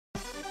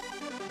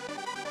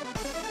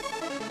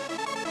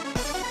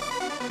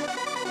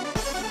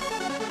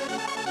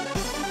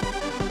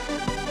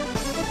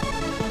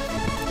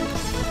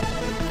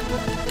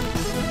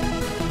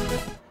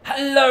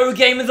Hello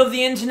gamers of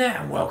the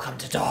internet and welcome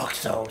to Dark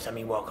Souls.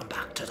 Welcome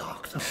back to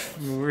Dark Souls.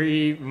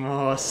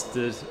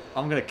 Remastered.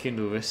 I'm gonna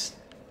kindle this.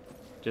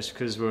 Just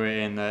because we're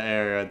in an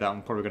area that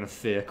I'm probably gonna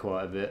fear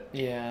quite a bit.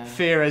 Yeah.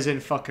 Fear as in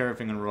fuck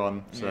everything and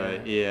run.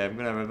 So yeah, I'm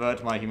gonna revert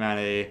to my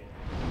humanity.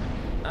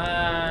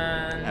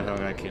 And I'm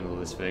gonna kindle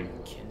this thing.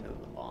 Kindle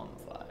the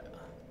bonfire.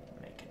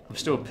 I'm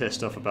still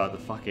pissed off about the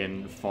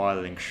fucking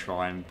Firelink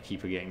Shrine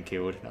Keeper getting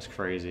killed. That's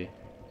crazy.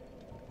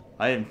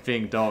 I didn't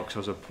think Dark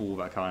Souls would pull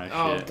that kind of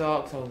shit. Oh,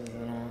 Dark Souls is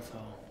an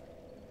arsehole.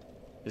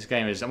 This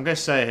game is, I'm going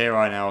to say it here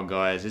right now,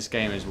 guys, this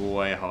game is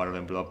way harder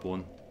than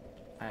Bloodborne.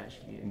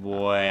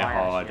 Way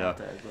harder.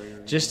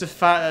 Just the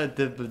fact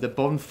that the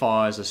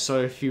bonfires are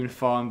so few and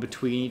far in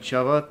between each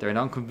other, they're in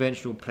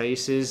unconventional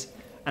places,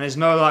 and there's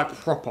no like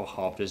proper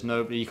hub, there's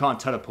no, you can't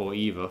teleport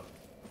either.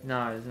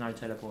 No, there's no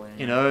teleporting.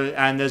 You know,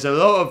 and there's a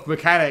lot of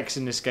mechanics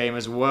in this game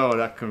as well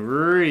that can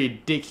really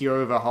dick you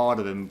over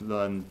harder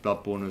than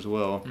Bloodborne as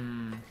well.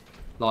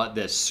 Like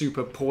there's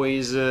super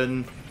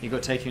poison, you've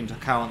got to take into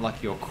account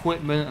like your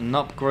equipment and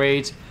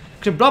upgrades.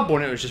 Because in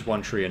Bloodborne it was just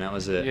one tree and that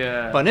was it.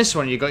 Yeah. But in this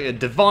one you got your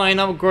divine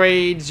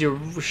upgrades, your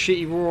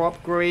shitty raw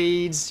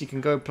upgrades, you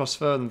can go plus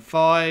further than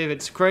 5,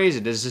 it's crazy.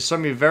 There's just so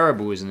many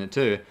variables in it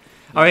too.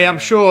 I mean, I'm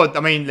sure,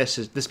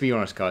 let's be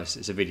honest guys,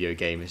 it's a video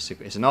game, it's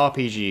an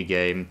RPG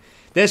game.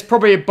 There's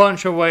probably a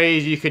bunch of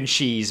ways you can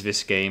cheese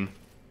this game.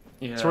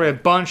 Yeah. There's probably a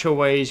bunch of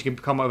ways you can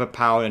become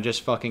overpowered and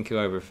just fucking kill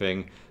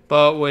everything.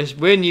 But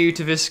we're new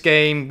to this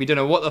game, we don't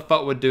know what the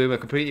fuck we're doing, we're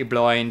completely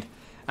blind.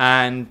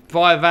 And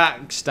by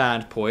that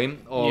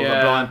standpoint, of a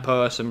blind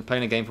person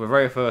playing a game for the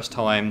very first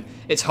time,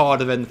 it's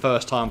harder than the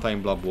first time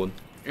playing Bloodborne.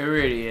 It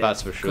really is.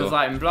 That's for sure. Because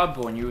like in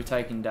Bloodborne, you were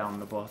taking down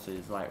the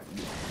bosses, like,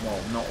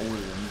 well, not all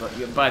of them,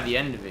 but by the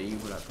end of it, you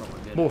were like probably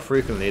good. More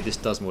frequently, this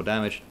does more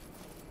damage.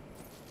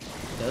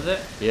 Does it?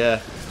 Yeah.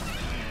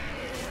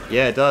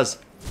 Yeah, it does.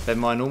 Than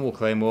my normal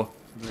claymore.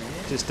 Really?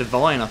 It's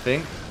divine, I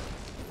think.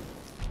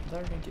 I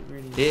don't think it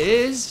really is. It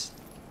is.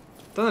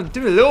 Don't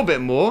do a little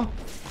bit more.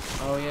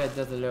 Oh yeah, it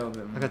does a little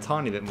bit more. Like a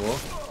tiny bit more.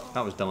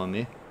 That was dumb on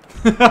me.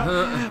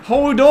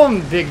 Hold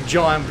on, big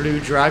giant blue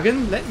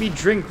dragon. Let me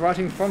drink right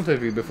in front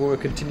of you before we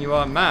continue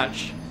our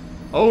match.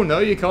 Oh no,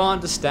 you can't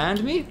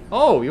understand me?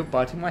 Oh, you're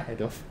biting my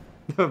head off.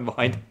 Never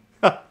mind.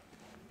 Oh,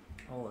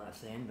 that's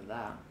the end of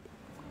that.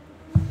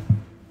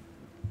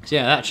 So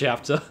yeah, that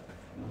chapter.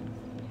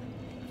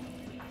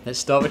 Let's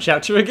start the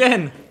chapter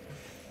again.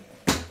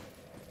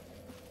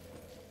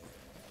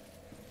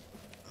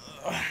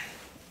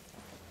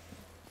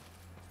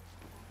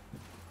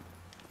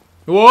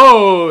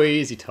 Whoa,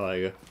 easy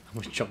tiger. I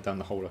almost jumped down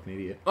the hole like an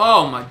idiot.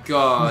 Oh my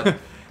god.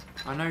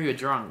 I know you're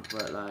drunk,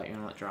 but like, you're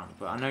not drunk,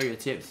 but I know you're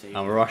tipsy.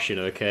 I'm rushing,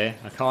 okay?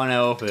 I can't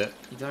help it.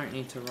 You don't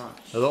need to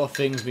rush. A lot of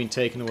things been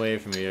taken away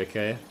from me,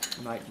 okay?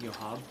 Like your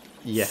hub?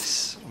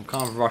 Yes, I'm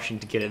kind of rushing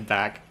to get it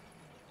back.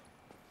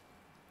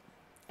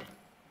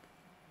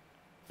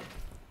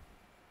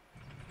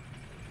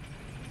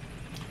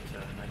 So,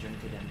 my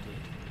drink is empty.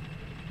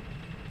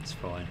 It's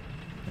fine.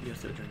 You're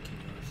still drinking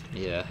yours.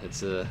 Yeah,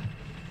 it's a...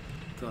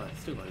 God,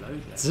 it's still got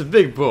loads left. It's a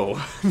big ball.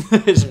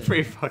 It's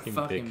pretty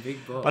fucking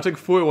big ball. I took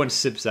 41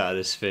 sips out of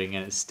this thing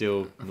and it's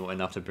still not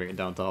enough to bring it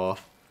down to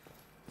half.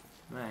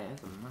 Mate,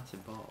 that's a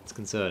massive bottle. It's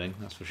concerning,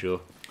 that's for sure.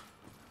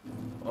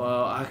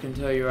 Well, I can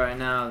tell you right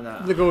now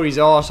that... Look at all these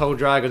arsehole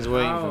dragons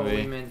waiting how for are we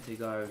me. meant to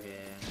go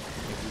here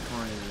if we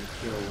can't even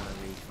kill one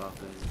of these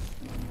fuckers?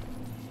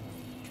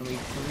 Can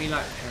we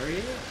like parry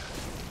it?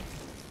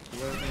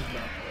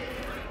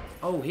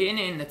 Oh, hitting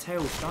it in the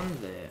tail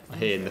stuns it. I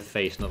hit it in the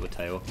face, not the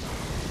tail.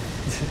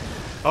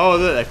 Oh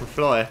look, they can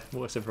fly.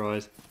 What a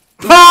surprise.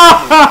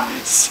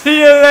 See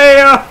you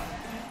later!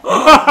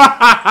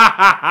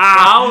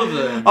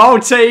 1,000! I'll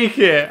take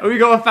it! We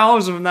got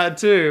 1,000 from that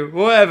too.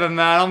 Whatever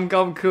man, I'm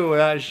cool with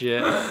that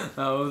shit. That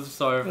was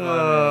so funny.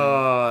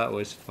 Oh, that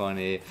was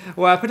funny.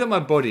 Well, I put it on my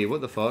body,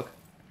 what the fuck?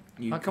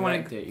 You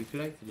collected it.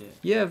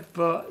 Yeah,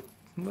 but...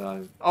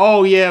 Well,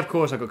 oh yeah, of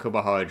course I got killed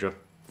by Hydra.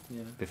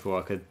 Yeah. Before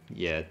I could...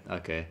 Yeah,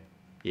 okay.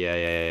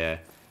 Yeah.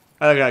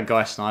 I look at that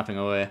guy sniping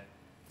away.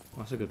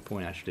 Well, that's a good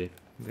point actually.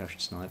 Maybe I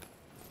should snipe.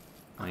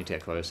 I need to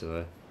get closer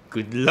though.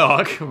 Good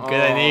luck, I'm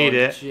gonna need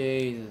it.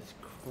 Jesus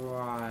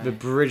Christ. The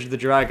Bridge of the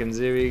Dragons,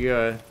 here we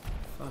go.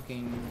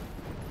 Fucking...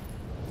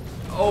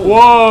 Oh!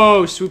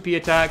 Whoa! Swoopy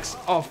attacks.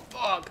 Oh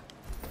fuck!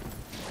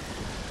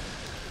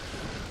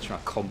 He's trying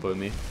to combo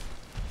me.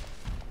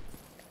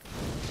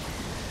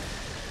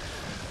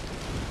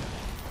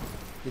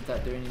 Did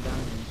that do any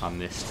damage? I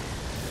missed.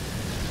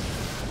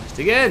 Missed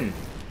again!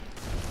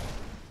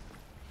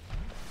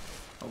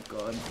 Oh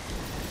god.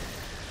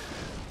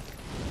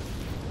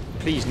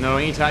 Please, no,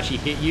 I need to actually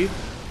hit you.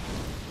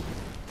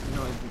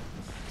 No,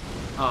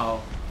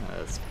 oh.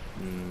 That's...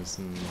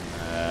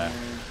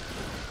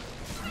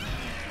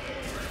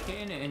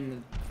 Hitting it in the...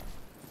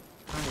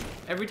 Kind of,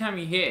 every time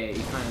you hit it,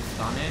 you kind of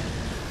stun it.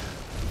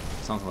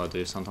 Sometimes I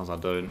do, sometimes I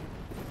don't.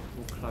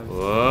 Close.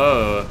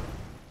 Whoa!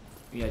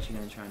 You're actually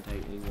going to try and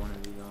take one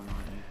of these on,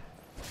 aren't you?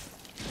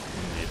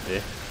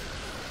 Maybe.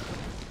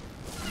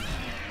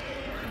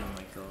 Oh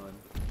my god.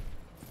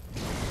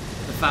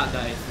 The fact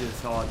that it's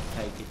this hard to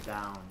take it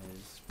down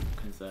is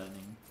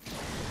concerning.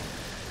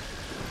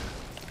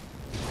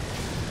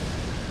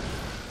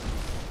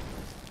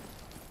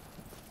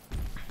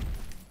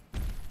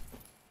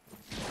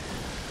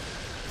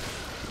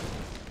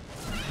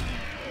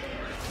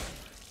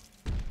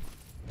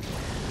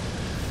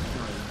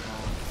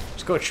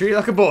 Just gotta treat it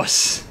like a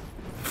boss.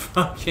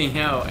 Fucking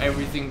hell,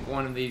 every single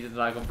one of these is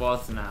like a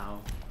boss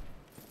now.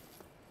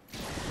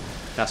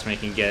 That's when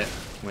he can get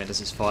when it does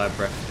his fire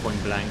breath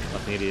point blank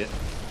like an idiot.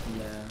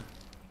 Yeah.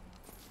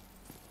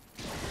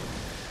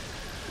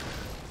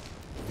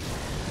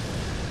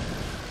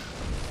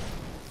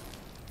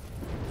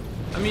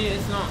 I mean,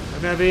 it's not.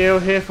 I'm gonna be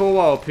here for a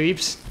while,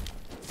 peeps.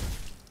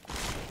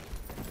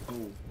 Oh.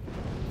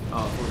 Oh, I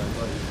thought I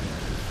got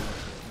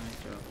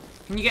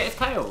it. Can you get his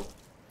tail?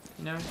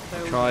 You know,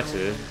 tail. Try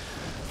to.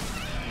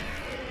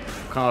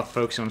 Kind of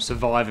focusing on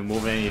surviving more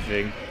than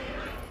anything.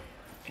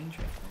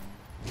 Interesting.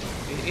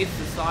 It is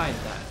the side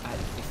that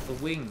it's the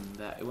wing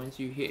that once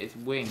you hit its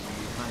wing,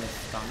 you kind of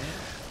stun it.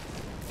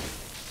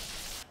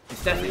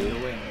 It's definitely the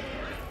wing.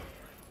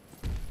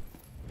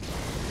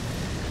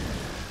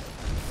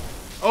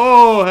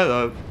 Oh,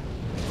 hello.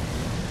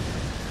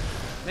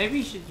 Maybe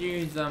you should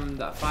use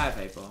that fire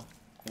paper, or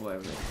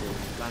whatever it's called,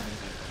 lightning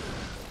paper.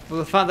 Well,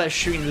 the fact that it's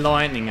shooting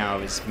lightning out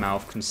of its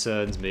mouth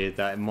concerns me.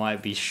 That it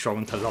might be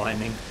strong to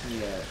lightning.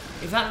 Yeah.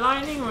 Is that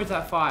lightning or is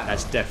that fire?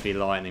 That's definitely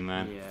lightning,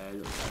 man. Yeah, it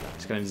looks like that.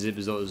 It's going zip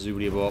zot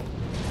zoobly bop.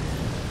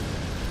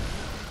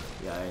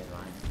 Yeah, it is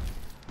lightning.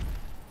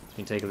 You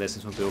can take a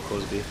lesson from Bill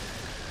Cosby.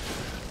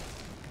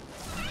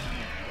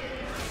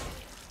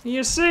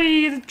 You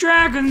see, the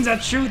dragons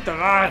that shoot the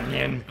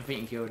lightning, I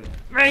think you killed it.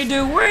 they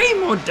do way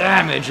more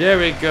damage. There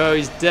we go,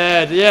 he's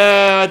dead.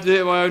 Yeah, I did it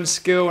with my own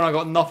skill and I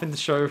got nothing to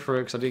show for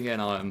it because I didn't get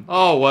an item.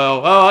 Oh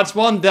well, oh, that's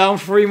one down,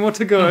 3 more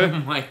to go. Oh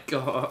my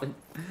god.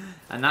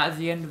 And that is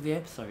the end of the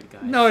episode,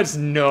 guys. No, it's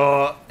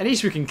not. At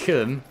least we can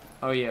kill him.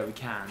 Oh yeah, we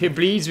can. If he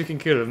bleeds, we can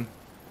kill him.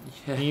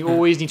 Yeah. And you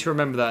always need to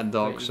remember that in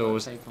Dark Wait,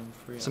 Souls. take on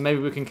 3 So maybe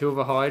we can kill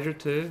the Hydra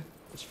too?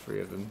 There's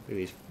 3 of them. Look at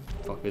these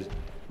fuckers.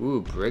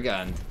 Ooh,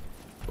 Brigand.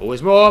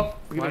 Always more!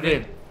 Give it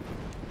in.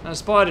 And a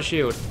spider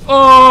shield.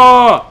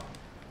 Oh!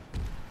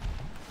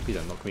 Please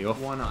don't knock me off.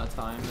 One at a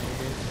time,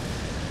 maybe.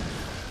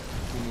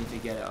 We need to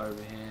get it over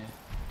here.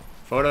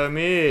 Follow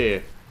me!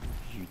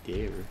 You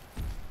dare.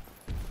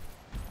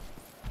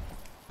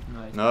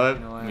 No, it's No,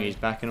 backing away. he's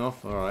backing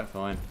off. Alright,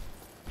 fine.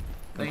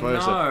 Come They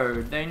closer.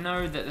 know. They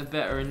know that they're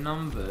better in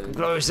numbers. Come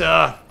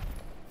closer!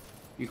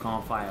 You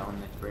can't fight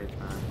on this bridge,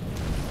 man.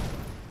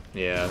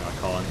 Yeah, I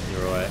can't.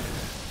 You're right.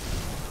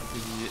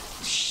 This is it.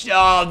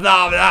 Oh,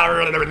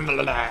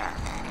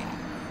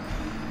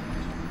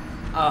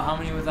 Oh, how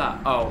many was that?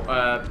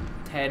 Oh,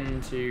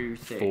 10 to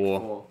 6.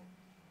 4.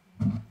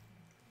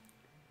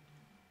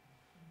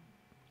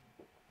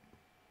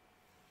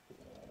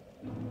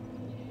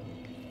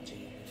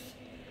 Jesus.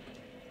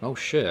 Oh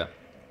shit.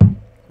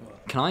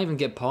 Can I even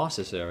get past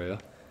this area?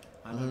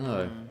 I don't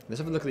know. Let's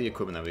have a look at the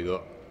equipment that we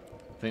got.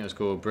 I think it's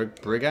called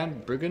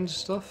Brigand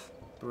stuff?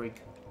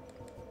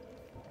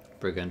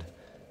 Brigand.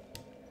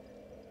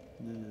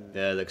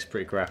 Yeah, it looks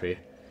pretty crappy.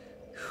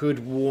 Hood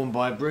worn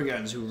by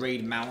brigands who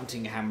raid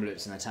mounting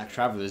hamlets and attack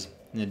travellers.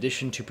 In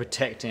addition to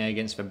protecting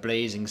against the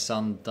blazing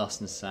sun,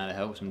 dust and sand, it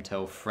helps them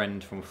tell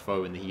friend from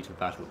foe in the heat of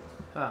battle.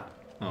 Ah.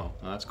 Oh,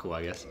 well, that's cool,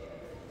 I guess.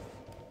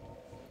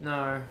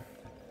 No,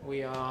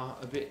 we are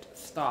a bit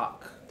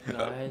stuck,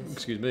 guys.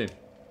 Excuse me.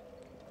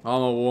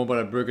 Armour worn by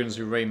the brigands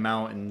who raid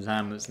mountains,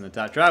 hamlets and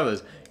attack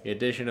travellers. The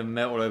addition of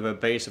metal over a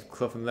base of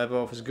cloth and leather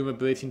offers good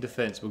mobility and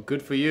defence. Well,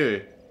 good for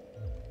you.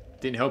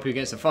 Didn't help you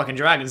against the fucking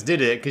dragons,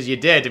 did it? Because you're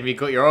dead and we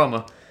got your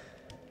armour.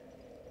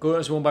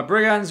 Gauntlets worn by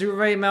brigands who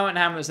raid mountain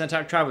hamlets and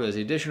attack travellers.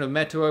 The addition of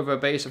metal over a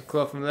base of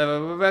cloth and leather.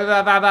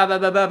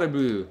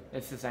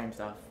 It's the same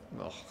stuff.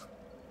 Oh,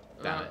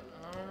 damn it.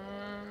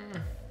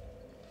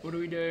 What do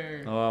we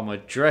do? Oh, my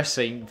dress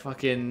ain't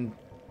fucking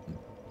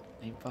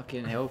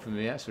helping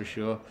me, that's for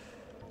sure.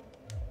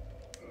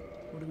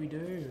 What do we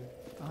do?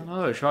 I don't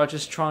know, should I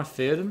just try and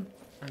fear them?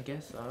 I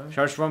guess so. Should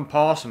I just run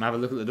past them and have a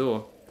look at the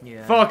door?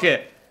 Yeah. Fuck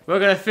it! We're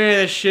gonna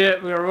fear this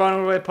shit, we're gonna run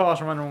all the way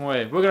past and run the wrong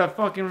way. We're gonna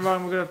fucking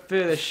run, we're gonna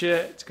fear this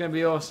shit, it's gonna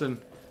be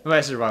awesome. Wait,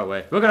 this is the right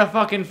way. We're gonna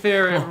fucking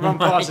fear it and run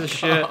past this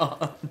shit.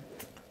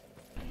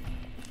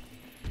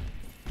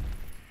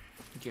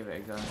 Give it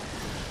a go.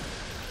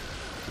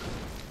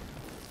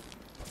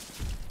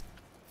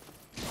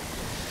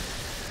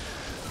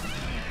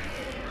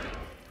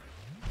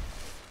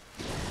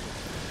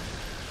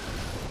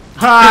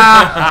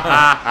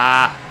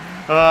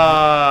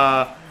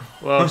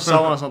 Well,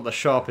 someone's not the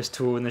sharpest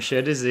tool in the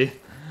shed, is he?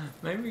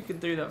 Maybe we could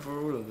do that for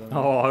all of them.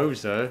 Oh, I hope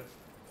so.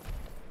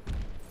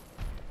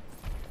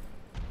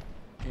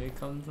 Here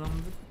comes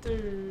number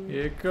 2.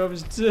 Here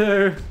comes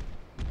 2.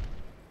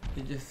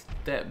 It just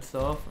steps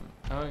off.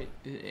 Oh,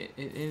 it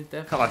is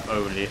definitely. Come on,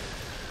 only.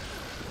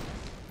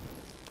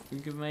 We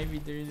could maybe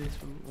do this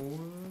for all of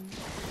them.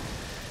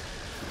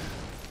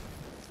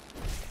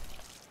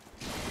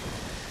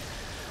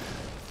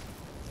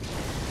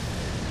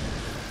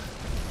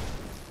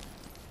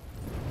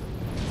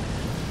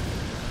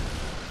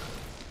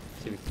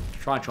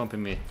 Try chomping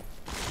me.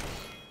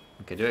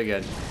 Okay, do it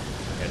again.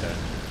 Okay, don't.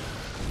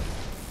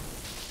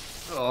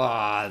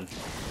 Oh.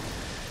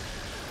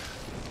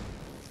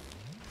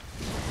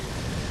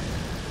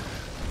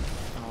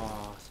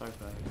 Oh, so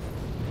close.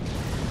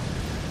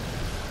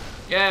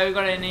 Yeah, we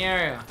got it in the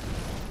area.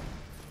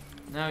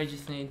 Now we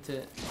just need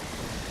to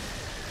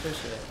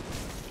push it.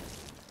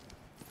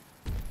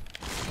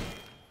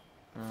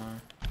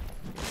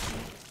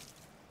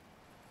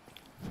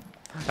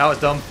 That was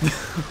dumb.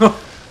 I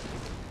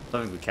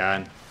don't think we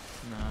can.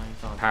 No, you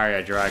can't. Parry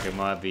a dragon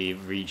might be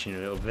reaching a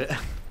little bit.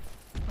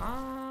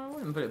 I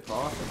wouldn't put it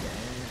past the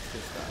game. It's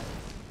just that.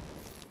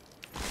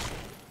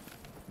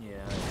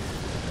 Yeah.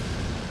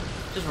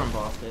 Just run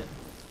past it.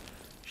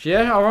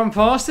 Yeah, I'll run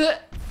past it.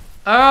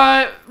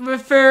 Alright, we're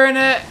fearing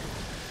it.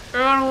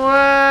 Run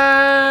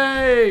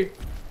away!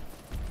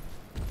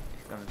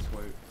 It's gonna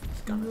swoop.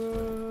 It's gonna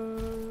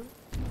swoop.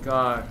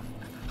 Go.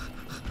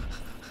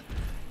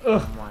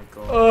 Oh my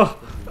god.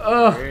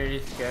 This is really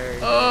scary.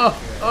 The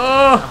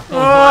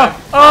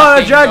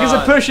dragons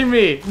are pushing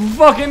me.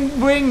 Fucking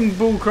wing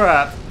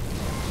bullcrap.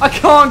 I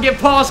can't get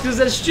past because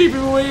there's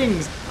stupid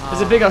wings.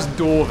 There's a big ass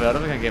door there. I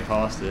don't think I can get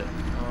past it.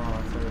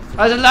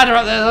 There's a ladder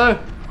up there though.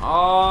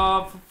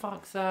 Oh, for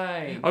fuck's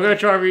sake. I'm gonna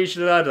try and reach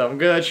the ladder. I'm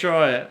gonna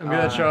try it.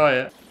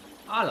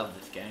 I love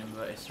this game,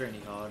 but it's really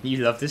hard. You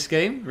love this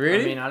game?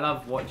 Really? I mean, I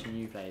love watching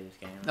you play this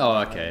game. Oh,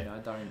 okay.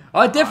 I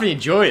I definitely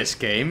enjoy this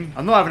game.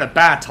 I'm not having a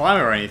bad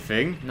time or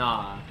anything.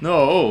 Nah.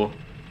 No.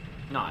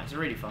 No, it's a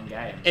really fun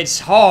game. It's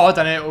hard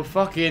and it will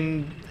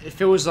fucking... It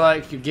feels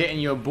like you're getting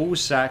your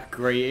ballsack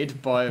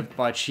grated by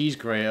a cheese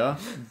grater.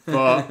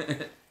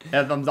 But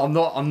I'm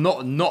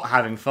not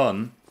having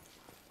fun.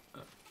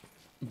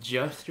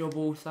 Just your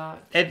ballsack?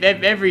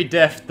 Every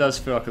death does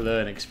feel like a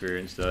learning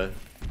experience though.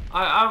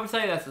 I would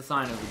say that's a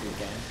sign of a good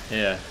game.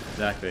 Yeah,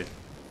 exactly.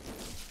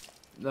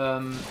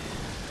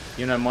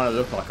 You know, it might not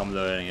look like I'm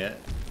learning it.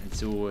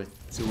 It's all in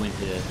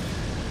here.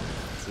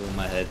 It's all in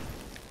my head.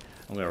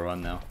 I'm gonna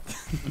run now.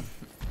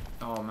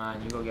 Oh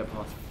man, you gotta get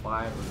past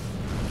 5.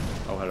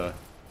 Oh hello.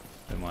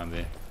 Don't mind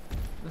me.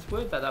 That's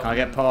weird that Can I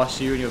get past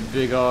you and your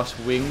big ass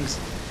wings?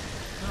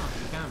 No,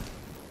 you can.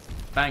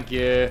 Thank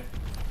you.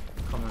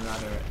 Come on,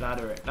 ladder it,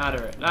 ladder it,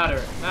 ladder it, ladder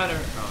it, ladder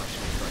it. Oh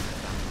shit,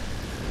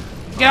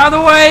 Get out of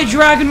the way,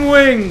 dragon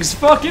wings!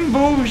 Fucking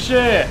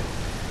bullshit! I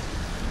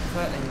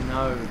feel like they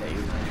know that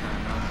you're gonna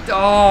turn up.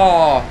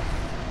 Oh!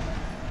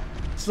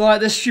 It's like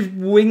this stupid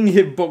wing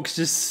hitbox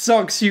just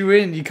sucks you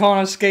in. You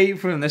can't escape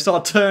from them. They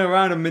start turning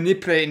around and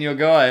manipulating your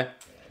guy.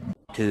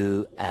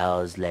 2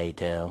 hours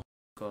later.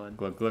 God.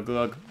 Glug glug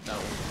glug. That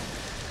was...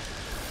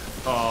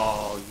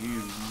 Oh,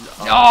 you...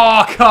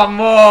 Oh, come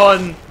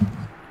on!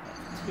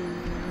 Joe,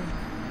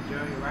 you're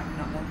racking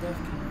up that death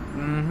count.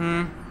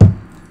 Mm-hmm.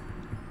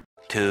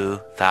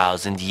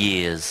 2,000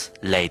 years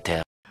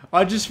later.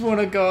 I just want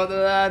to go up the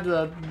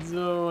ladder. That's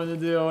all I want to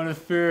do. I want to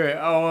fear it.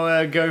 I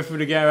want to go through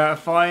the game without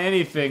fighting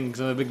anything because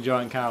I'm a big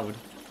giant coward.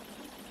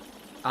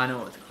 I know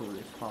what to call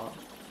this part.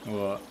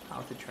 What?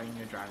 How to train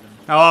your dragon.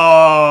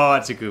 Oh,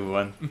 that's a good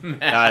one.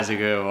 That's a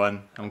good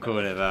one. I'm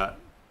calling it that.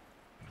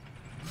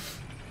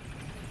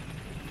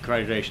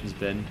 Congratulations,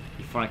 Ben.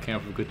 You finally came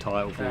up with a good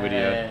title for a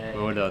video.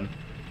 Well done.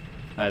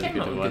 That is a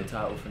good one. Good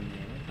title for near.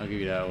 I'll give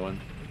you that one.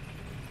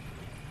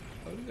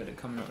 Oh, we got it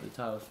coming up with the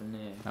titles for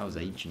near. That was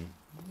ancient.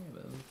 Yeah,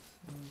 but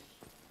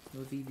it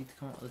was easy to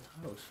come up with the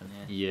titles for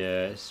near.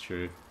 Yeah, it's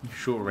true.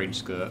 Short range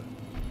skirt.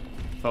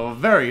 For our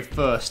very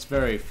first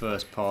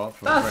part.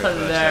 From That's very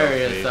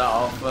hilarious first that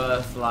our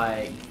first,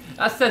 like...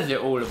 That says it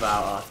all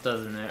about us,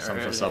 doesn't it? Sums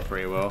really? us up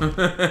pretty well.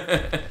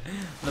 The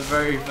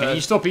very first... Can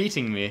you stop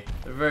eating me?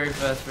 The very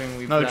first thing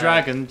we No, played.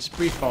 dragon. Just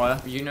breathe fire.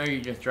 You know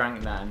you just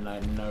drank that and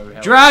like no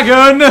help.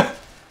 Dragon!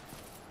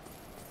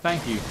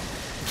 Thank you.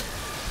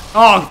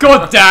 Oh,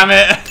 god damn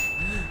it!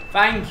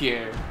 Thank you!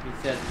 He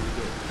said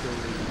we get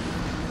surely.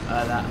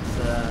 That's,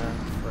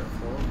 for 4?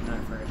 No,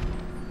 for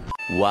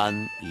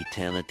 1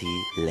 eternity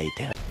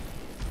later.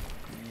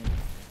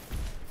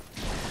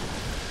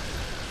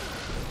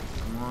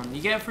 Come on,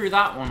 you get through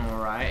that one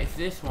alright. It's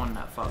this one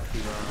that fucks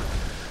you up.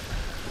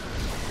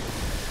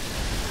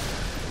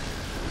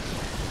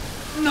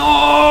 No!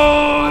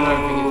 I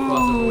don't think it's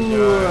possible,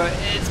 Joe.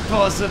 It's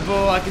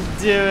possible, I can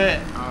do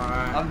it.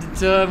 Alright. I'm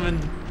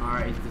determined.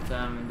 Alright, he's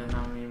determined and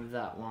I'm in with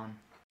that one.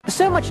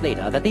 So much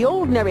later that the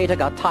old narrator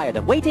got tired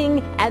of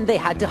waiting and they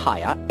had to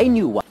hire a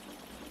new one.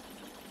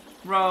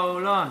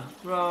 Roll on,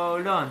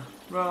 roll on,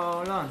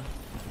 roll on.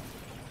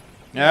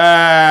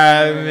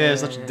 Ah, yeah,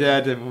 such a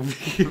daredevil.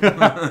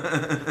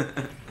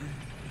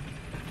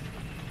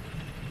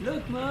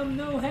 Look, Mum,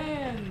 no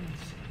hands.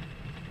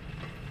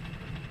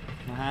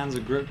 My hands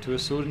are gripped to a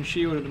sword and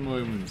shield at the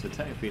moment, so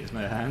technically it's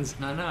no hands.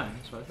 No,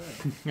 that's what I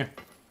said.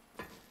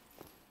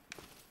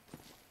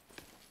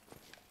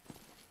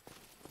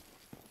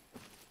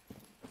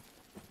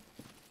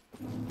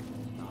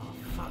 Oh,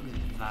 fuck the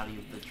value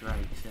of the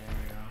Drake's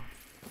area.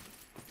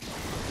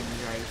 Fucking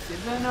Drakes.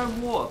 Is there no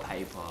water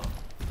paper?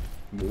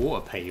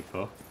 Water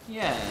paper?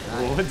 Yeah,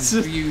 like, What?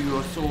 view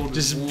your sword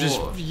with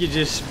water. You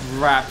just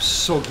wrap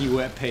soggy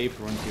wet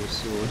paper onto your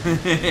sword.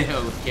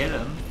 It'll kill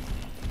him.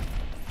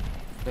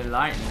 The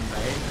lightning,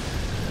 babe.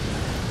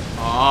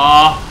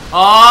 Oh!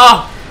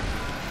 Oh!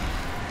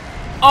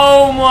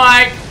 Oh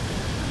my!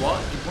 What?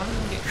 Did one of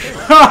them get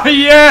killed? Oh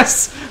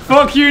yes!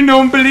 Fuck you,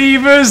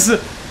 non-believers!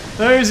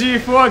 Those of you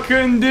who thought I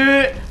couldn't do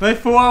it, they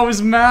thought I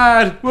was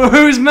mad. Well,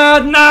 who's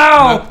mad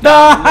now? Look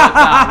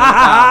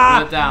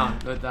down, look down,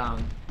 look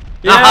down.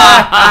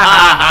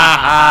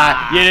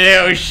 Yeah! You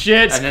little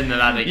shit! And then the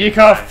ladder You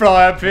can't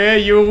fly up here,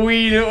 you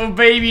wee little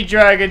baby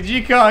dragons.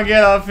 You can't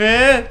get up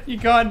here. You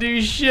can't do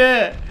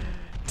shit.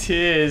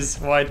 Tears,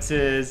 white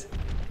tears.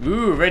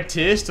 Ooh, red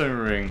tear stone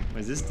ring. What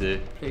does this do?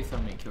 Please tell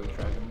me kill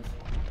dragons.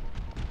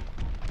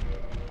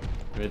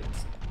 Red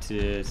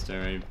tear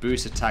stone ring.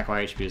 Boost attack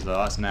by HP is low.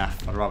 That's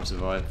naff. I'd rather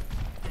survive.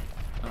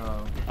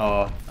 Oh.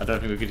 Oh, I don't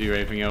think we could do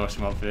anything else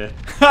from up here.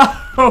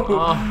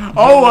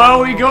 Oh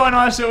well, we got a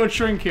nice little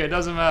trinket.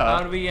 Doesn't matter.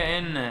 How do we get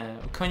in there?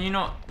 Can you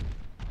not?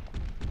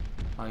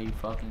 Are you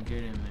fucking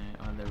kidding me?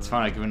 Oh, It's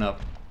fine, I've given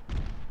up.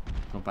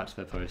 Go back to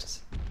their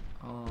posts.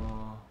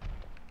 Oh.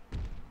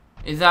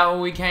 Is that all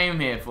we came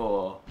here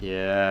for?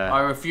 Yeah. I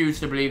refuse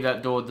to believe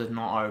that door does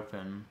not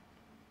open.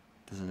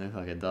 Doesn't look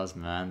like it does,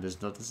 man.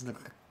 Doesn't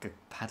look like a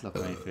padlock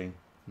or anything.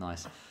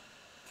 Nice.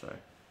 Sorry.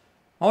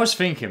 I was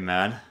thinking,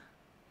 man.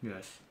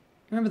 Yes.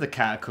 Remember the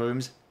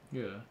catacombs?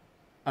 Yeah.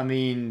 I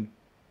mean,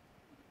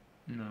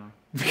 No.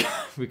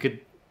 we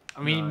could.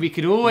 I mean, No. we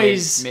could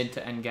always. Mid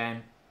to end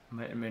game.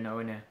 We're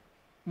nowhere near.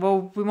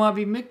 Well, we might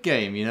be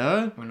mid-game, you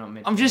know. We're not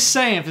mid. I'm just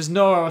saying, if there's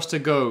nowhere else to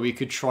go, we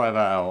could try that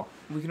out.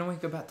 We can always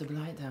go back to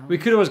Blighttown. We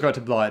could always go to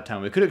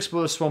Blighttown. We could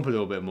explore the swamp a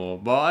little bit more.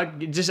 But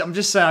I'm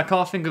just saying, I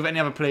can't think of any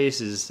other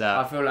places that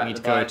I feel like we need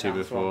the to go to Blighttown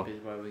before. swamp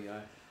is where we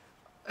go.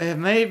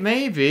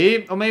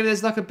 Maybe, or maybe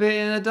there's like a bit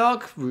in a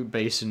dark root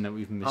basin that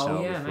we've missed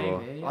out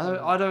before. Maybe.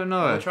 Yeah. I don't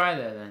know. We'll try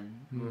there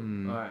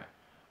then. Alright.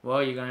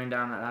 Well, you're going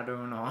down that ladder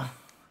or not?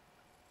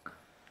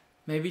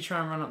 Maybe try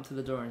and run up to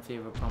the door and see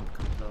if a pump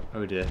comes up.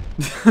 Oh dear.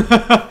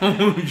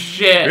 Oh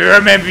shit!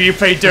 Remember you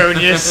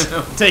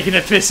Playdonius taking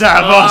a piss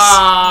out of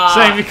us,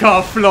 saying we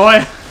can't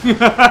fly.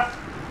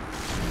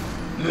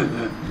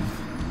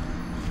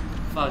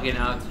 Fucking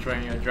how to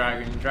train your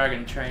dragon.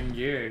 Dragon trained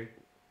you.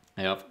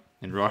 Yep.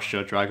 In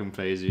Russia, dragon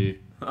plays you.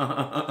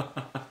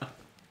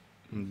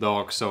 In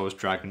Dark Souls,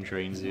 dragon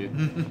trains you.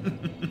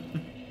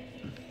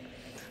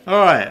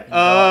 Alright,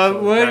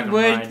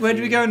 where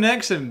do we go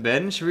next then,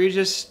 Ben? Should we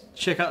just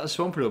check out the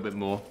swamp a little bit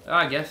more?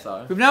 I guess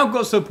so. We've now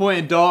got to the point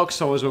in Dark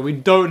Souls where we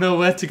don't know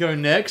where to go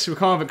next. We're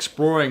kind of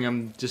exploring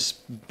and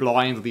just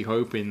blindly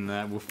hoping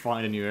that we'll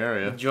find a new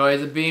area.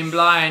 Joys of being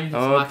blind.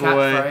 That's my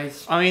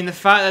catchphrase. I mean, the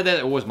fact that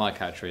it was my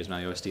catchphrase, now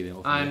you're stealing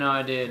it from I me. know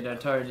I did. I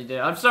totally did.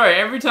 I'm sorry.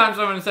 Every time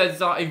someone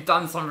says you've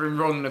done something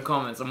wrong in the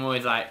comments, I'm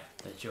always like,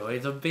 the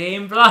joys of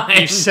being blind.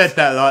 You said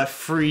that like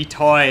 3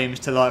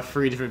 times to like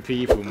 3 different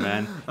people,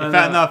 man. In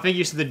fact, no, I think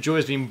you said the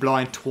joys of being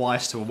blind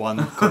twice to one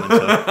commenter.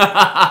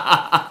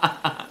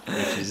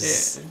 Which is...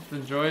 It's the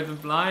joys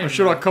of blind. I'm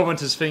sure our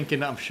commenter's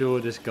thinking, I'm sure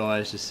this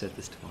guy's just said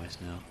this twice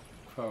now.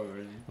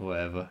 Probably. Or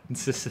whatever.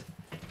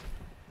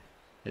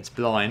 It's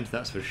blind,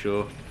 that's for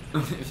sure.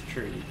 It's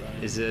truly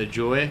blind. Is it a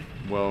joy?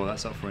 Well,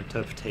 that's up for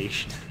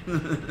interpretation.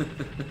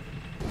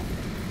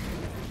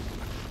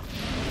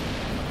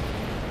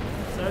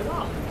 So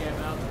long, get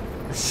out.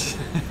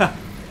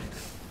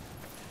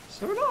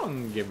 So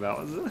long, Gay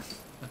Bowser.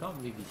 I can't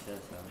believe he says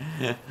that.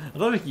 I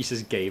don't think he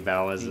says Gay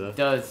Bowser. He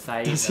does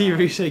say Does that. he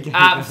really say Gay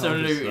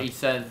Absolutely Bowser?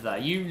 says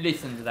that. You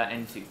listen to that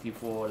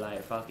N64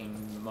 like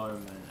fucking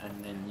moment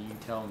and then you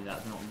tell me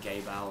that's not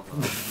Gay Bowser.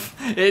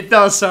 It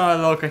does sound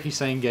a lot like he's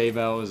saying Gay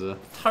Bowser.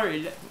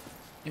 Totally.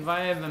 If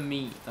I ever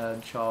meet a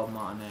child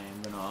Martinet,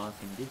 I'm gonna ask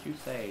him, did you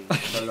say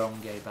the long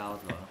Gay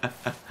Bowser?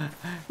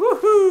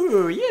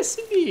 Woohoo! Yes,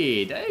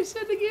 indeed. I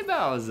said the Gay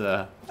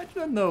Bowser. I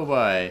don't know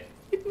why.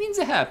 It means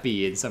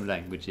happy in some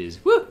languages.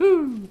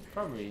 Woohoo!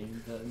 Probably.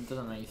 It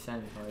doesn't make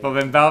sense. Like, But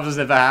then Bowser's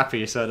never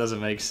happy, so it doesn't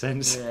make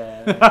sense.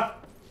 yeah.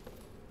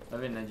 I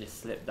think they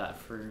just slipped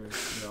that through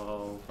the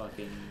whole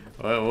fucking...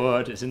 Well,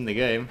 what? It's in the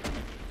game.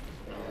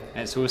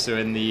 And it's also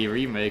in the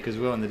remake as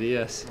well on the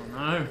DS. Oh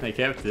no. They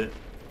kept it.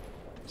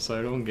 So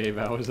long, Gay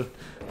Bowser.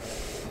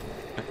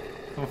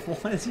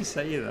 Why does he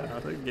say that? I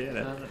don't get I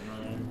it. don't know.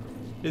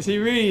 Is he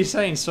really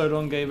saying so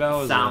long, Gay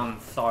Bowser?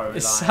 Sounds so It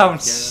like,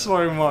 sounds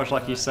so much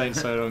like he's saying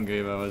so long,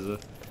 Gay Bowser.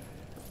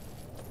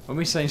 When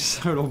we say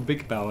so long,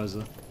 Big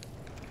Bowser.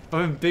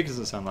 I mean, big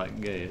doesn't sound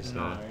like gay, so...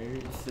 No,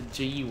 it's the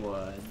G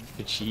word.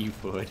 The G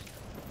word.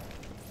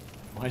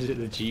 Why is it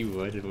the G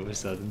word all of a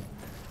sudden?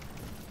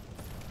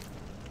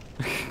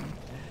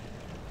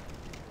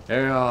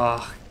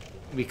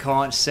 We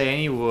can't say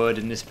any word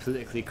in this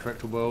politically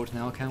correct world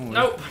now, can we?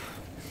 Nope.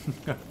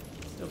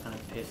 Still kind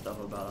of pissed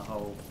off about the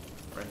whole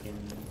freaking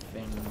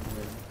thing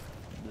with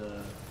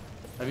the...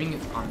 I think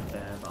it's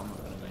unfair, but I'm not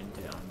going to go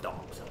into it on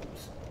Dark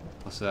Souls.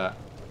 What's that?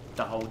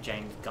 The whole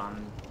James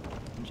Gunn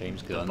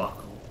James Gunn.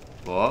 debacle.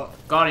 What?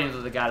 Guardians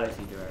of the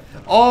Galaxy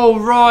director. Oh,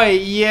 right,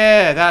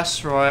 yeah,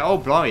 that's right. Oh,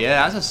 blimey,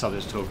 yeah, that's a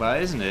subject to talk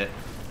about, isn't it?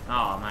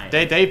 Oh, mate.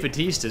 Dave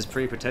Bautista's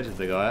pretty protective of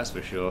the guy, that's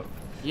for sure.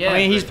 Yeah, I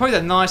mean, he's probably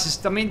the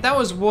nicest. I mean, that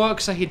was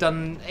work that he'd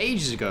done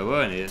ages ago,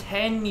 weren't it?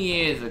 10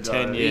 years ago.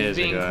 10 years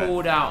He's being ago.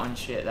 called out on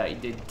shit that he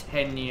did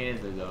 10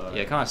 years ago.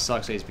 Yeah, it kind of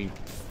sucks that he's been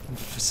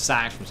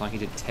sacked from something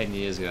he did 10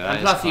 years ago.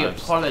 And plus he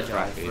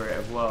apologised for it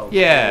as well.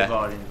 Yeah. For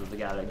Guardians of the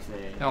Galaxy.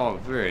 Oh,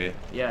 really?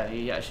 Yeah,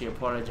 he actually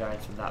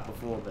apologised for that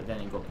before, but then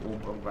he got all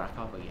brought back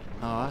up again.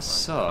 Oh, that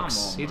sucks.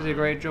 Come on, He did a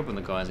great job on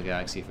the Guardians of the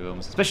Galaxy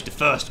films, especially the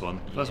first one.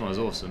 The first one was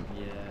awesome.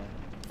 Yeah.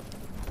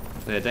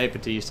 But yeah, Dave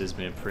Bautista's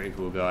been a pretty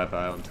cool guy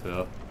about on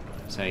Twitter.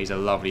 So he's a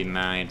lovely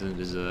man, he doesn't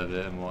deserve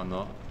it and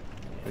whatnot.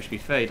 Which, to be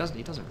fair, he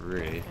doesn't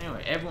really.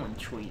 Anyway, everyone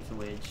tweets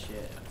weird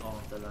shit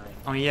after, like...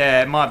 I mean,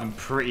 yeah, it might have been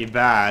pretty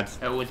bad.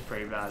 It was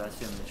pretty bad, I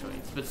assume, the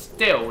tweets. But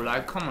still,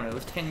 like, come on, it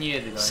was 10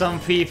 years ago. Some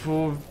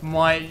people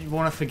might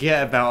want to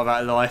forget about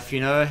that life,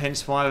 you know,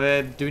 hence why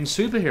they're doing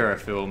superhero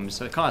films.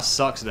 So it kind of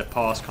sucks that their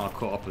past kind of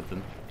caught up with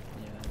them.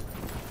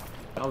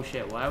 Yeah. Oh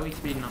shit, why are we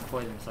speeding up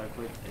Poison so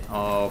quickly?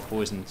 Oh,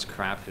 Poison's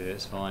crap here,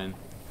 it's fine.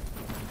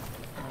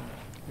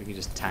 We can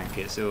just tank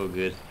it, it's all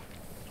good.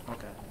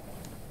 Okay.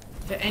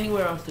 Is there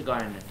anywhere else to go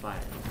in this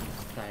fight?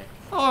 Okay.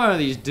 Oh,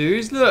 these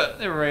dudes, look,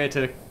 they're ready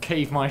to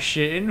cave my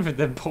shit in with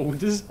their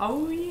boulders.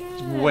 Oh yeah.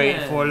 Just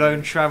waiting for a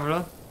lone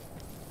traveller.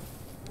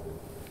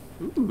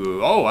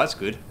 Ooh, oh, that's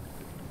good.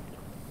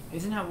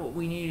 Isn't that what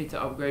we needed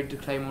to upgrade to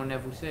Claymore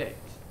level 6?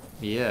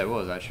 Yeah, it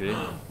was actually.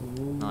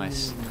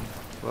 Nice.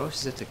 Where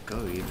else is there to go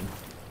even?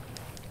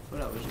 I feel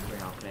like we should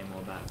bring our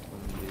Claymore back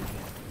when we do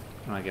again.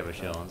 When I get a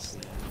chance.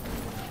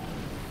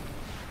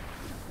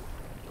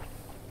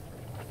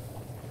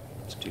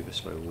 Let's do the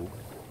slow walk.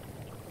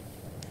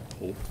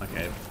 Oh,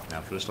 okay.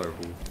 Now for the slow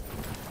walk.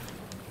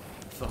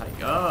 It's like,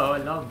 oh, I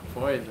love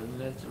Poison.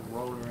 Let's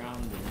roll around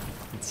in it.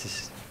 It's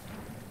just...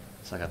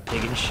 It's like a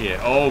pig in shit.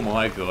 Oh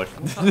my god.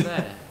 What's up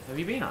there? Have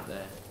you been up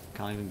there?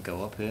 Can't even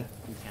go up here.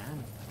 You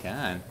can. I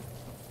can.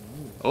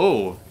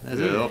 Oh, there's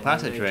a little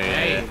passageway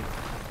here.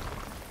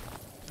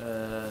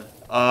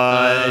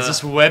 Is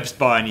this webs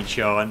by any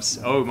chance?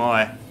 Oh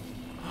my.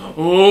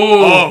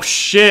 Oh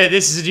shit,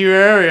 this is a new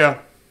area.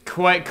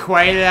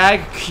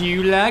 Quelaag?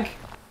 Quelaag?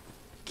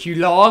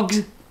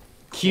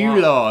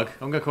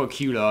 I'm gonna call it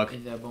Quelaag.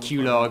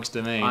 Quelaag's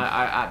domain.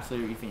 I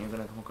absolutely think you're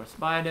gonna come across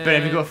spiders. But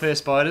have you got fear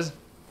spiders?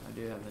 I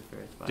do have the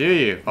fear of spiders. Do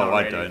you? Oh, Not I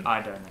really. don't.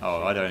 I don't.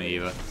 Oh, I don't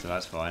either, so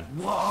that's fine.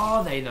 What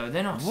are they though?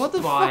 They're not What the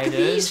spiders. fuck are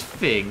these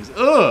things?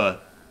 Ugh!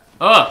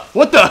 Ugh!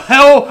 What the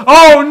hell?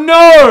 Oh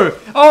no!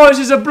 Oh, this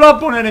is a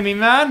Bloodborne enemy,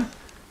 man!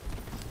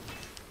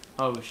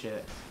 Oh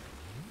shit.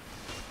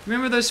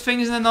 Remember those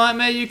things in the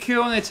nightmare you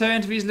kill and they turn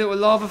into these little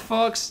lava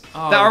fucks?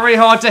 Oh, that are really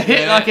hard to hit,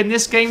 shit. like in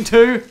this game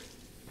too?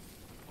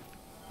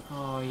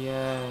 Oh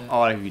yeah.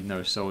 Oh, I need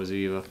no souls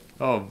either.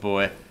 Oh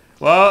boy.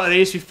 Well, at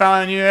least we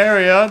found a new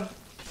area.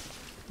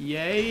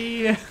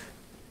 Yay!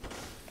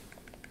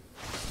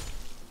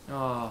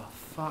 Oh,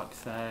 fuck's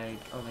sake.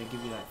 Oh, they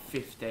give you like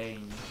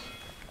 15.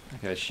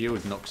 Okay,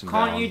 shield knocks him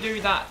down. Can't you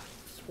do that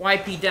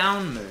swipey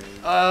down move?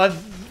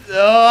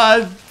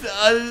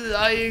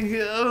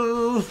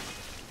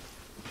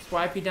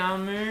 Swipey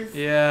down move?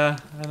 Yeah,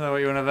 I know what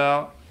you're on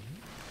about.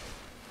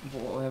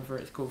 Whatever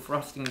it's called,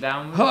 thrusting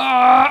down move.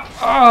 There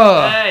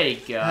There you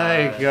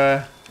go. you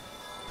go.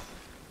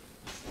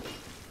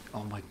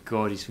 Oh my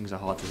god, these things are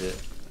hard to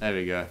hit. There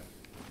we go.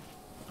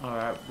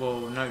 Alright, well,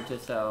 note to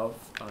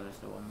self. Oh, there's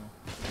still one more.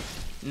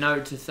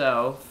 Note to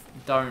self,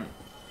 don't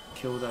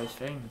kill those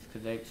things,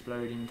 because they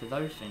explode into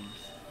those things.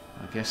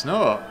 I guess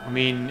not. I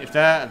mean, if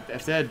they're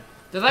Does that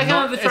not,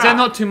 count as a if trap? they're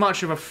not too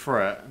much of a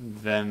threat,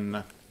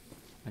 then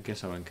I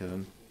guess I won't kill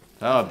them. If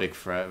they are a big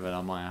threat, then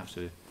I might have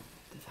to.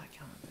 Does that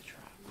count as a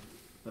trap?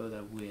 Oh,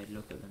 they're weird.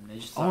 Look at them. They're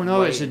just Oh like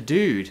no, it's a waiting.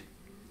 dude.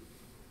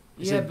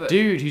 It's Yeah, a but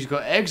dude who's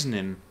got eggs in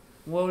him.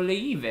 we'll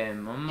leave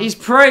him. I'm not- He's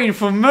praying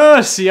for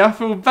mercy. I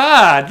feel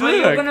bad. But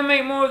you're Look. gonna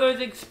make more of those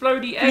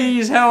explodey egg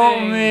Please help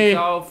things. me.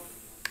 Oh,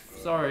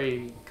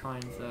 sorry,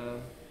 kind sir.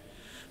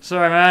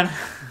 Sorry, man.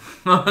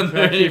 Thank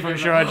Thank you for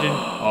charging.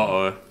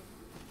 Uh-oh.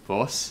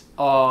 Boss?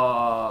 Oh,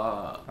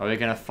 Are we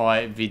gonna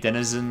fight the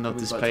denizen of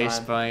We've this got place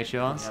time. by any we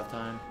chance? have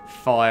time.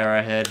 Fire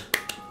ahead.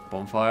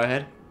 Bonfire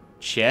ahead.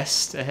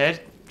 Chest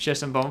ahead.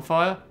 Chest and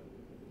bonfire.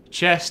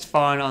 Chest,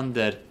 fire and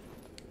undead.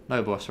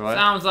 No boss, right?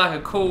 Sounds like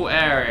a cool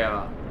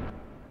area.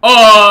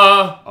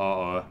 Oh!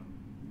 Uh-oh.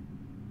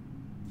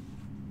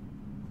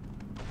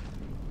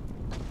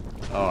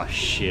 Oh,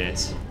 shit.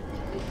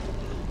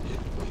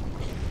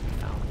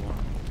 Found one.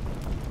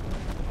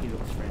 He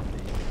looks friendly.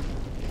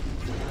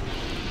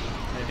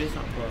 Maybe it's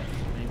not boss.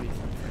 Maybe it's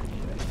not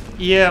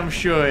friendly. Yeah, I'm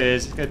sure it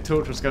is. Go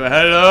talk to us, go,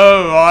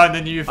 hello, I'm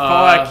the new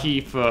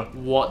firekeeper.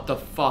 What the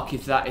fuck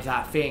is that? Is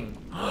that a thing?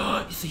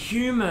 It's a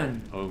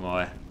human. Oh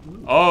my.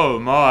 Oh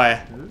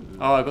my.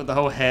 Oh, I got the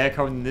whole hair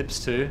covering the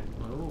nips too.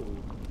 Oh,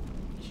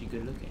 is she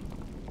good looking?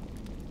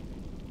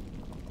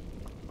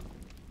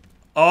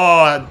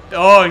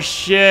 Oh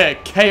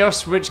shit.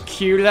 Chaos Witch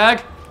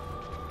Quelaag.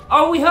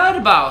 Oh, we heard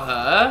about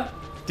her.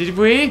 Did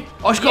we?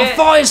 Oh, she's got Yeah. a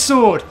fire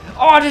sword!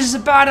 Oh, this is a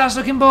badass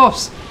looking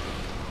boss!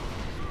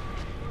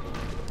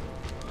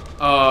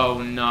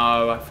 Oh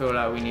no, I feel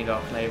like we need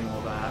our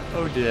claymore back.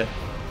 Oh dear.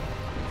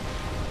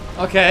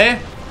 Okay.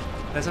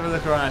 Let's have a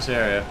look around this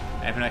area.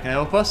 Anything that can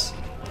help us?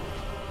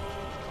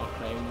 Our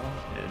claymore.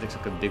 Yeah, it looks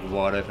like a big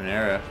wide open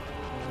area.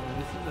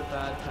 This is a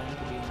bad time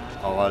to be mad.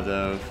 Oh,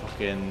 the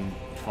fucking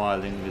fire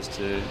lingers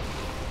too.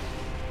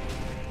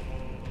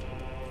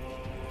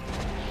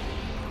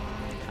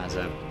 Has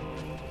a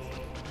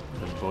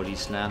body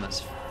slam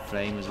that's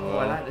flame as well. Oh,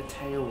 I like the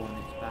tail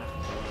on its back.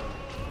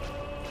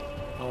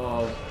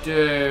 Oh,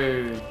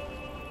 dude.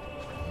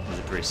 This is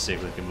a pretty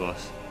sick looking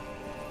boss.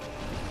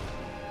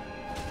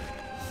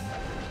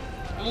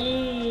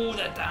 Ooh,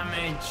 the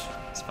damage.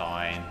 It's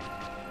fine.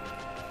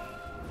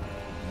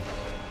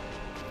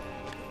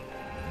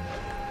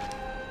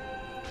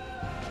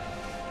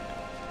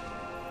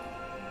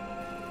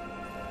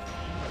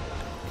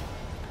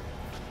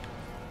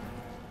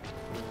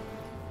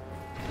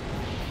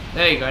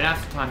 There you go,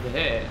 now's the time to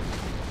hit it.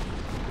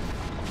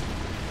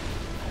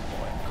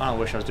 Kinda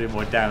wish I was doing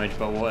more damage,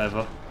 but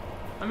whatever.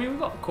 I mean, we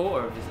got a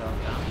quarter of his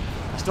health down.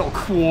 That's not a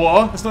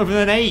quarter, that's not even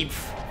an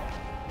eighth.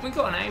 We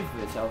got an eighth of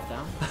his health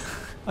down.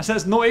 I said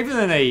it's not even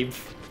an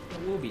eighth.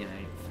 It will be an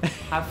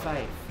eighth. Have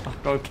faith.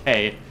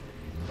 Okay,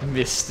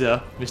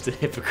 Mr.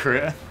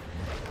 Hypocrite.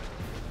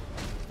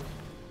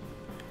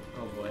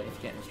 Oh boy, it's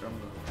getting stronger.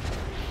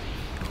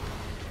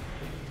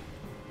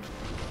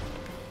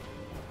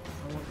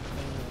 I want the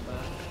claymore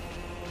back.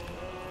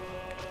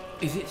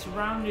 Is it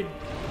surrounded?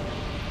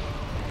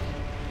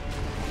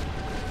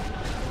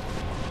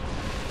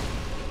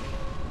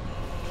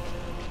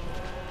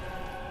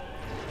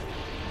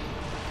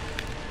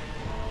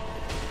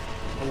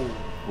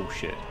 Oh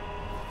shit.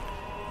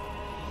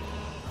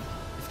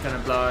 It's gonna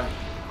blow.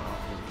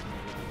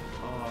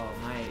 Oh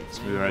mate.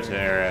 Let's move right to the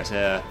area. So,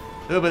 a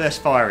little bit less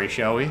fiery,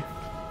 shall we?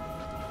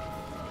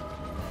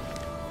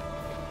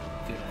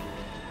 Good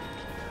idea.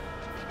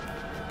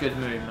 Good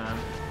move, man.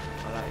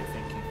 I like your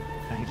thinking.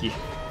 Thank you.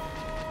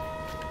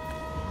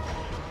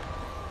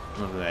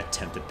 I'm not gonna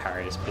attempt to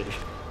parry this bitch.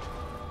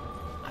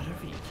 I don't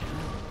think you can.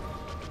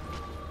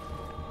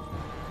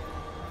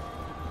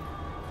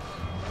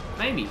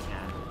 Maybe you can.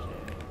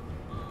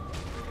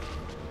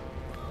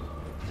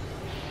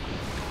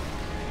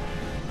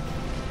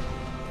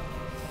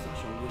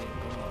 Such a weird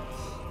boss.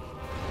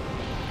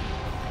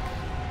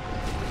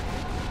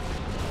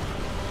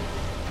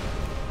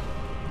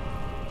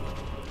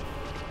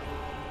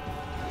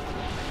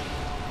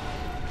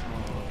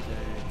 Oh,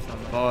 dude.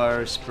 Something.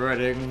 Fire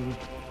spreading.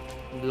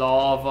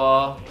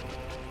 Lava.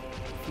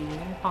 Feeling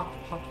hot,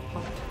 hot,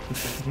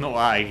 hot. Not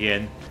that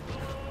again.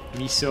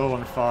 Miso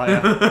on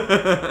fire.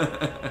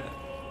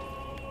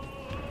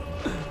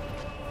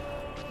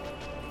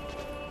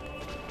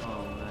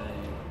 Oh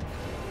man.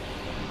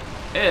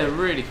 It's a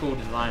really cool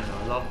design though.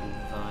 I love the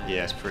design.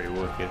 Yeah, it's pretty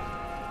wicked.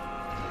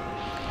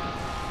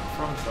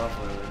 From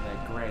software with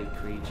their great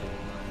creature.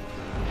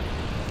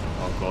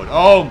 Oh god.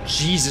 Oh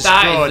Jesus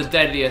That god. is the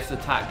deadliest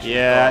attack. she's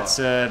Yeah, got. that's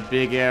a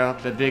big air,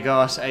 the big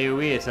ass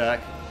AoE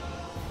attack.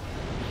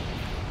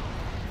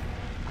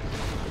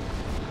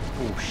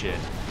 Oh shit.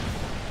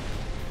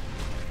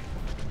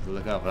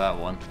 Look out for that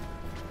one.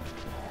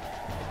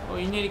 Well,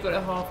 you nearly got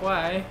it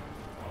halfway.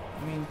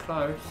 I mean,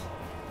 close.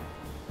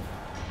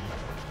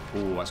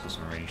 Oh, that's got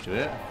some range to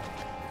it.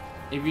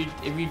 If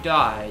you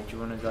die, do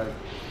you want to go?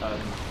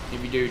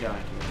 If you do die,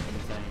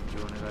 do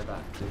you want to go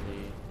back to the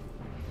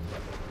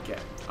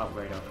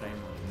upgrade our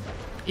claymore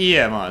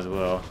Yeah, might as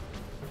well.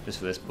 Just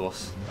for this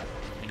boss.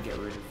 and get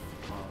rid of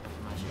our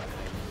magic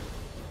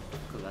claymore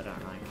because I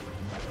don't like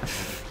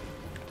it.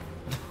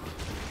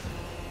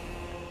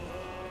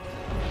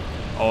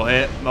 Oh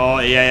hit. Oh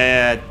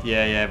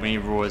yeah. When he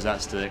roars,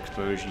 that's the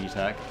explosion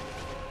attack.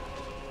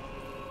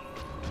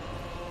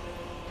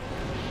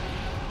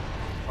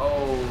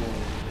 Oh.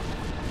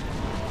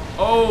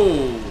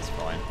 Oh. It's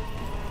fine.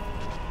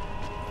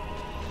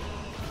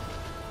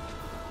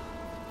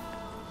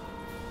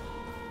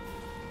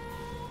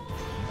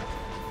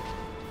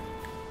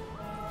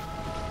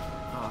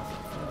 Oh, it's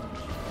not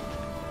finished.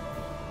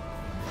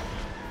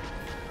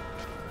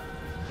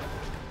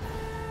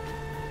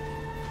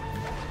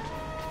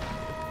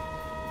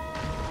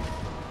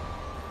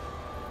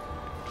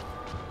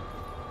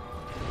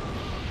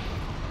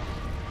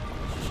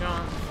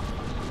 Sean.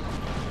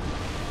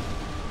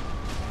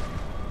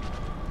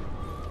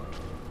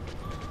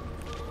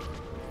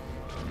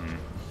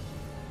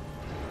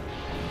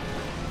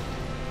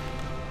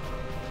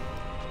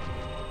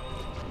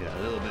 Get a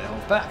little bit of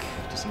health back,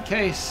 just in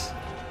case.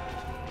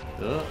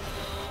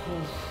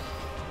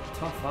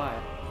 Tough fight.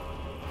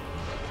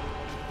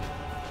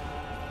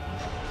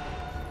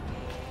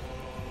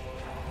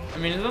 I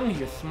mean, as long as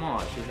you're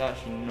smart, she's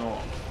actually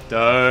not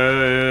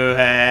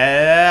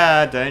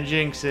Don't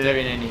jinx it.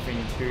 doing anything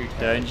too terrible.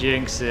 Don't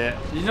jinx it.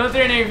 She's not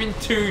doing anything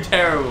too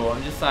terrible,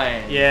 I'm just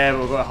saying. Yeah,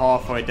 but we've got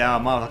halfway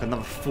down. Might have like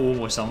another form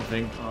or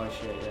something. Oh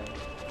shit, yeah.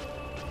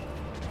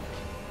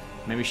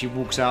 Maybe she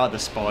walks out of the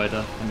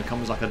spider and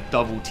becomes like a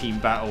double team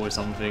battle or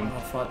something. Oh,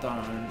 fuck,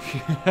 don't.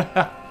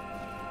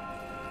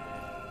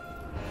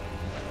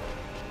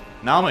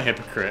 Now I'm a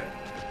hypocrite.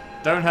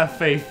 Don't have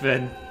faith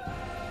then.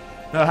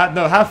 No,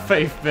 have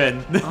faith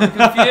then. I'm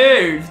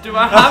confused. Do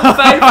I have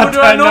faith or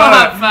do I not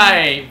have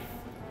faith?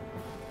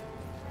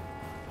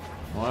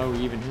 Why are we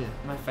even here?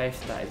 My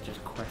faith stat is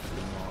just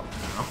question mark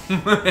now.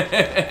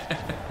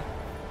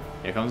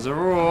 Here comes the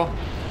roar.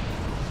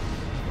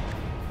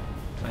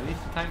 At least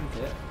it tanked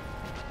it.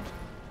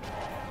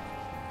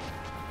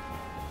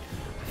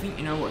 I think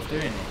you know what's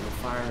doing it. Your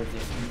fire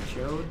resistant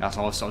shield. That's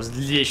also, I was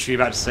literally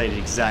about to say the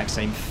exact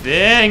same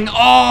thing.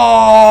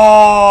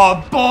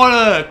 Oh,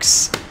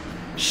 bollocks!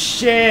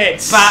 Shit!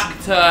 Back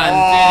turn,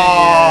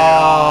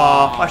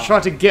 oh, I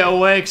tried to get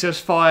away because there was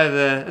fire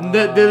there. And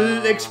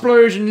the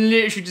explosion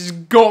literally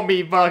just got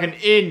me by like an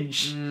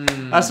inch.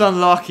 That's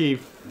unlucky.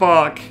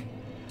 Fuck.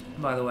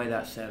 By the way,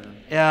 that's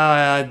 7.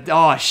 Yeah,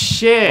 oh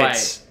shit.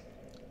 Wait.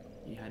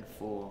 You had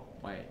 4.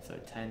 Wait, so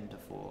 10 to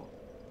 4.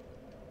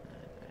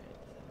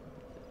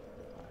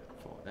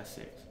 4. That's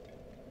 6.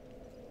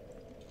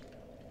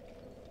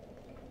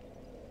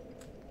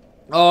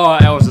 Oh,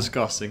 that was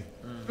disgusting.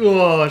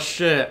 Oh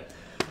shit.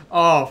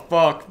 Oh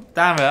fuck.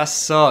 Damn it, that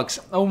sucks.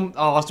 Oh,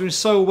 I was doing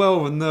so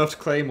well with nerfed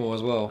Claymore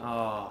as well.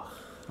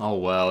 Oh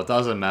well, it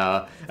doesn't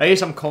matter. At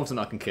least I'm confident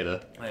I can kill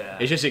her. Yeah.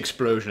 It's just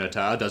explosion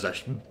attack. It does a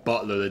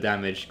buttload of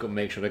damage. Got to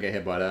make sure I get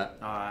hit by that.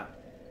 Alright.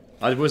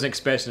 I wasn't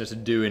expecting her to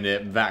doing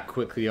it that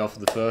quickly after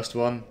the first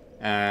one,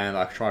 and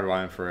I tried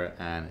running for it,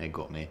 and it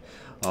got me.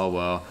 Oh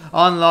well.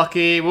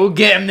 Unlucky. We'll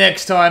get him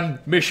next time.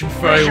 Mission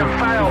failed.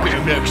 We'll get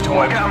him next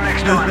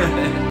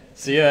time.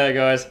 See ya,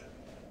 guys.